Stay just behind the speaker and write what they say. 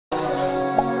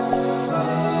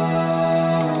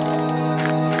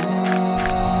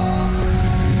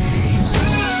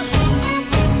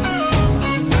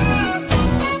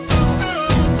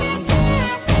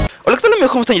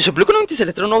¿cómo están? Yo soy Pluco96,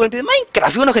 les traigo un nuevo gameplay de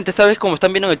Minecraft. Y bueno, gente, esta vez, como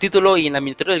están viendo en el título y en la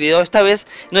miniatura del video, esta vez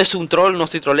no es un troll, no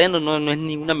estoy troleando, no es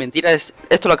ninguna mentira.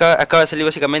 Esto lo acaba de salir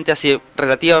básicamente hace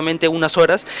relativamente unas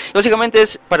horas. Y básicamente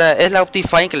es la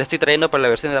Optifine que le estoy trayendo para la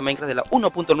versión de la Minecraft de la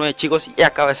 1.9, chicos. Y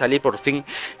acaba de salir por fin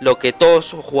lo que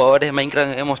todos los jugadores de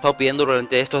Minecraft hemos estado pidiendo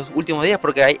durante estos últimos días.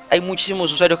 Porque hay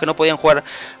muchísimos usuarios que no podían jugar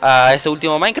a este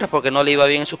último Minecraft porque no le iba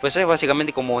bien en sus PCs,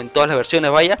 básicamente como en todas las versiones,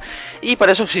 vaya. Y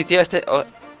para eso existía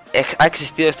ha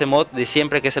existido este mod de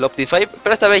siempre, que es el Optifine,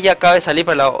 pero esta vez ya acaba de salir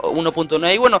para la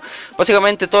 1.9. y bueno,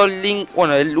 básicamente todo el link,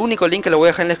 bueno, el único link que le voy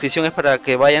a dejar en la descripción es para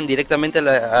que vayan directamente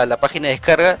a la página de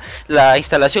descarga. La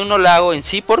instalación no la hago en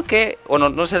sí porque, bueno,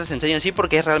 no se les enseño en sí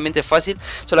porque es realmente fácil.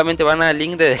 Solamente van al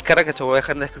link de descarga que se lo voy a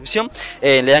dejar en la descripción,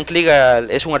 le dan clic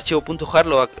es un archivo .jar,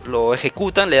 lo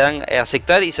ejecutan, le dan a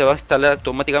aceptar y se va a instalar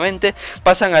automáticamente.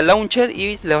 Pasan al launcher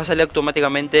y les va a salir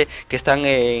automáticamente que están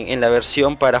en la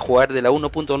versión para jugar de la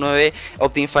 1.9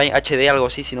 Optifine HD, algo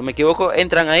así, si no me equivoco.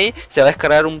 Entran ahí, se va a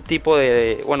descargar un tipo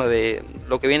de, bueno, de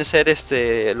lo que viene a ser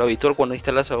lo habitual cuando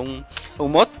instalas a un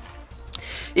mod.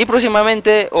 Y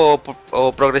próximamente o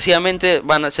progresivamente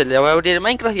se le va a abrir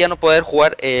Minecraft y ya no poder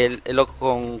jugar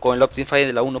con el Optifine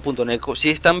de la 1.9. Si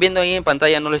están viendo ahí en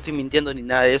pantalla, no le estoy mintiendo ni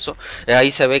nada de eso.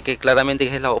 Ahí se ve que claramente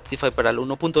es la Optifine para la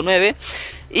 1.9.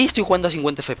 Y estoy jugando a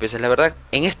 50 FPS. La verdad,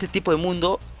 en este tipo de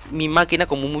mundo, mi máquina,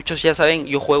 como muchos ya saben,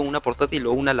 yo juego una portátil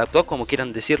o una laptop, como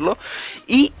quieran decirlo.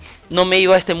 Y no me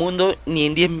iba a este mundo ni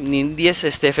en 10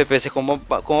 FPS. Como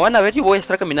van a ver, yo voy a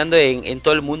estar caminando en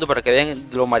todo el mundo para que vean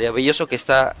lo maravilloso que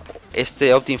está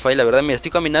este Optifine. La verdad, mira,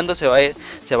 estoy caminando, se va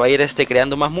a ir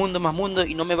creando más mundo,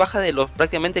 y no me baja de los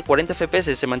prácticamente 40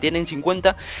 FPS, se mantiene en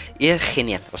 50 y es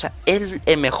genial. O sea, el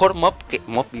mejor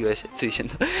estoy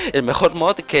diciendo, el mejor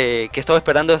mod que estaba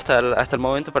esperando hasta el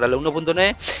momento para la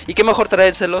 1.9. y qué mejor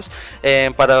traérselos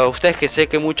para ustedes, que sé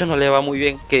que a muchos no les va muy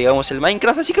bien, que digamos, el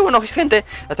Minecraft. Así que bueno, gente,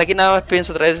 hasta aquí nada más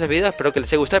pienso traerles el video. Espero que les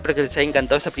haya gustado, espero que les haya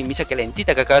encantado esta primicia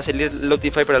calentita que acaba de salir el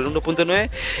Optifine para el 1.9.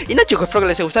 Y nada, chicos, espero que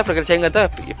les haya gustado, espero que les haya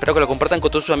encantado, espero que lo compartan con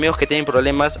todos sus amigos que tienen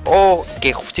problemas o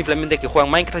que simplemente que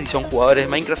juegan Minecraft y son jugadores de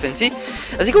Minecraft en sí.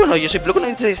 Así que bueno, yo soy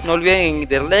Pluco96, no olviden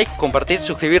dar like, compartir,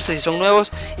 suscribirse si son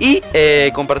nuevos y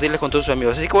compartirles con todos sus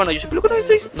amigos. Así que bueno, yo soy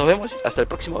Pluco96, nos vemos hasta el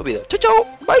próximo video. Chao, chao,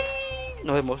 bye,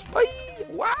 nos vemos, bye.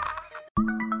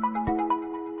 ¡Wow!